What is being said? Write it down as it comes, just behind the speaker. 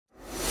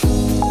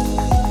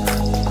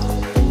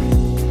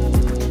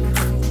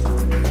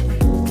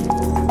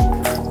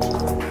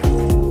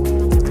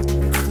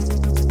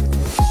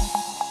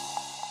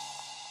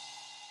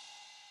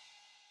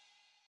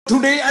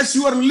today, as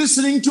you are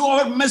listening to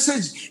our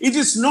message, it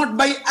is not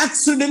by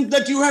accident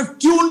that you have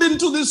tuned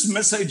into this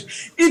message.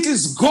 It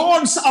is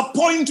God's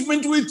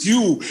appointment with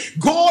you.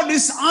 God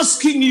is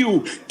asking you,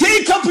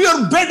 take up your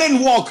bed and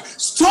walk.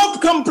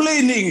 Stop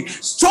complaining.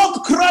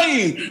 Stop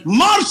crying.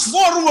 March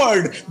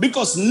forward,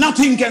 because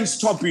nothing can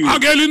stop you.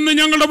 ഇന്ന്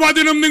ഞങ്ങളുടെ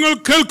വചനം നിങ്ങൾ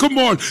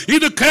കേൾക്കുമ്പോൾ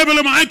ഇത്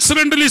കേവലം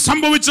accidentally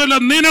സംഭവിച്ചല്ല,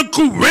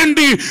 നിനക്ക്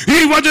വേണ്ടി ഈ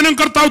വചനം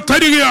കർത്താവ്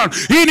തരികയാണ്.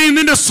 ഇനി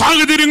നിന്റെ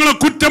സാഹചര്യങ്ങളെ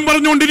കുറ്റം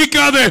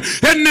പറഞ്ഞുകൊണ്ടിരിക്കാതെ,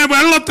 എന്നെ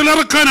വെള്ളത്തിൽ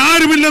ഇറക്കാൻ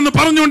ആരുമില്ലെന്ന്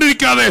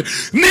പറഞ്ഞുകൊണ്ടിരിക്കാതെ,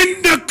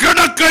 നിന്റെ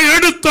കിടക്ക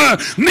എടുത്ത്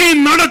നീ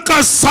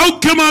നടക്കാൻ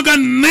സൗഖ്യമാകാൻ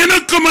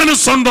നിനക്ക്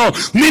മനസ്സുണ്ടോ?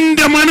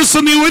 നിന്റെ മനസ്സ്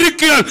നീ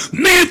ഒരുക്കിയാൽ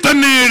നീ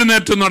തന്നെ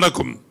എഴുന്നേറ്റ്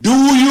നടക്കും. Do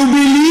you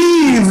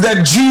believe that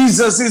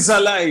Jesus is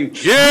alive?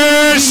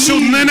 യേശു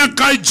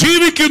നിനക്കായി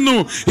ജീവിക്കുന്നു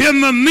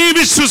എന്ന് നീ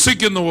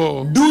വിശ്വസിക്കുന്നുവോ?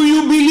 Do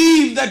you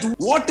believe that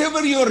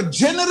whatever your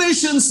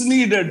generations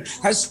needed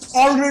has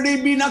already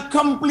been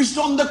accomplished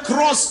on the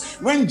cross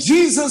when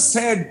Jesus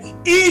said,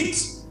 "It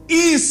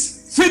is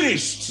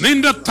finished"?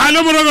 നിന്റെ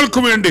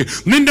തലമുറകൾക്ക് വേണ്ടി,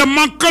 നിന്റെ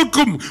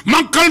മക്കൾക്കും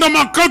മക്കളുടെ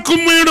മക്കൾക്കും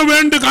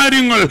വേണ്ട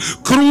കാര്യങ്ങൾ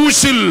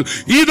ക്രൂശിൽ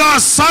ഇതാ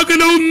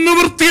സകലവും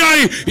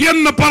നിവൃത്തിയായി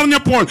എന്ന്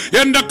പറഞ്ഞപ്പോൾ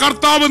എന്റെ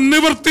കർത്താവ്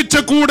നിവർത്തിച്ച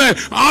കൂടെ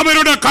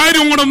അവരുടെ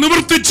കാര്യം കൂടെ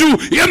നിവർത്തിച്ചു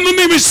എന്ന്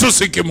നീ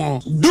വിശ്വസിക്കുമോ?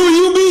 Do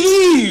you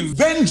believe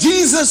when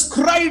Jesus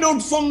cried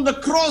out from the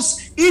cross,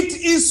 "It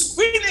is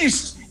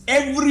finished"?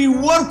 Every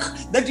work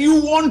that you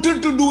wanted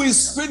to do is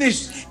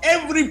finished.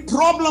 Every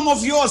problem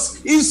of yours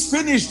is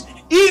finished.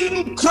 In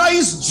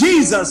Christ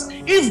Jesus,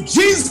 if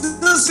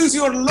Jesus is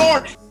your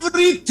Lord,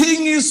 everything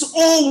is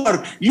over.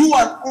 You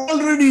are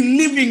already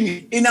living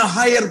in a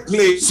higher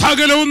place.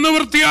 സകലവും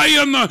നിവൃത്തിയായി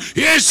എന്ന്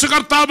യേശു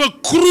കർത്താവ്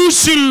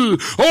ക്രൂശിൽ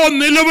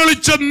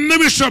നിലവിളിച്ച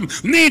നിമിഷം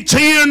നീ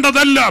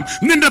ചെയ്യേണ്ടതെല്ലാം,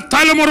 നിന്റെ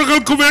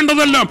തലമുറകൾക്ക്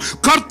വേണ്ടതെല്ലാം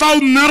കർത്താവ്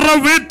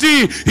നിറവേറ്റി.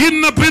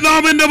 ഇന്ന്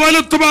പിതാവിന്റെ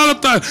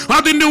വലത്തുഭാഗത്ത്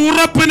അതിന്റെ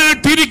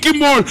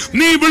ഉറപ്പിനായിട്ടിരിക്കുമ്പോൾ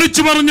നീ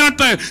വിളിച്ചു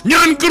പറഞ്ഞാട്ടെ,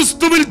 ഞാൻ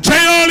ക്രിസ്തുവിൽ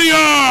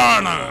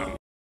ജയാളിയാണ്.